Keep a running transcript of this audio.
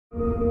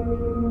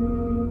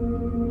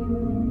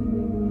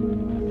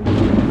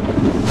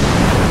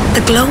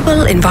The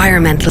global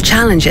environmental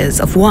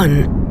challenges of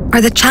one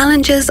are the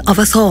challenges of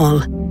us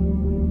all.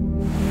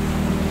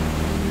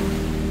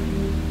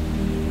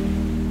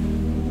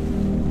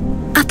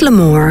 At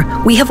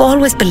Lamor, we have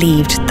always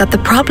believed that the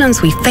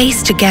problems we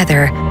face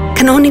together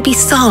can only be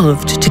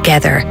solved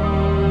together.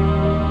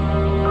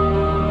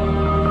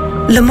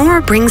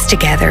 Lamor brings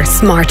together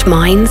smart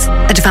minds,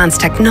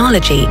 advanced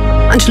technology,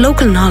 and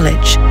local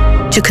knowledge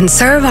to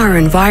conserve our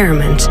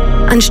environment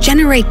and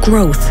generate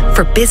growth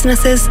for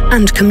businesses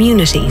and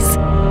communities.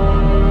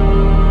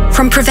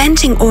 From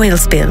preventing oil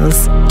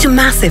spills to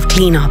massive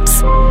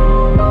cleanups,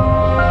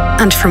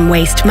 and from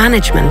waste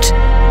management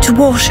to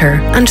water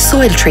and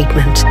soil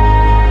treatment,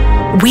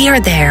 we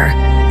are there,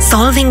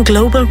 solving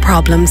global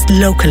problems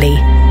locally,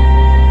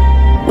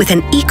 with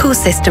an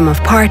ecosystem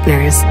of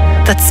partners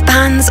that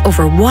spans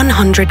over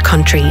 100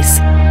 countries.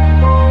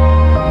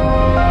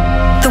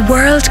 The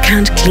world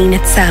can't clean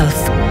itself,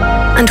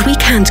 and we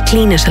can't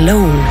clean it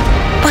alone.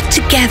 But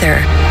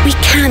together, we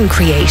can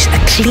create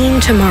a clean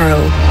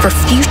tomorrow for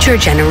future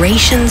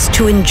generations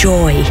to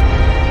enjoy.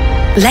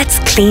 Let's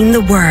clean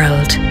the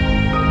world.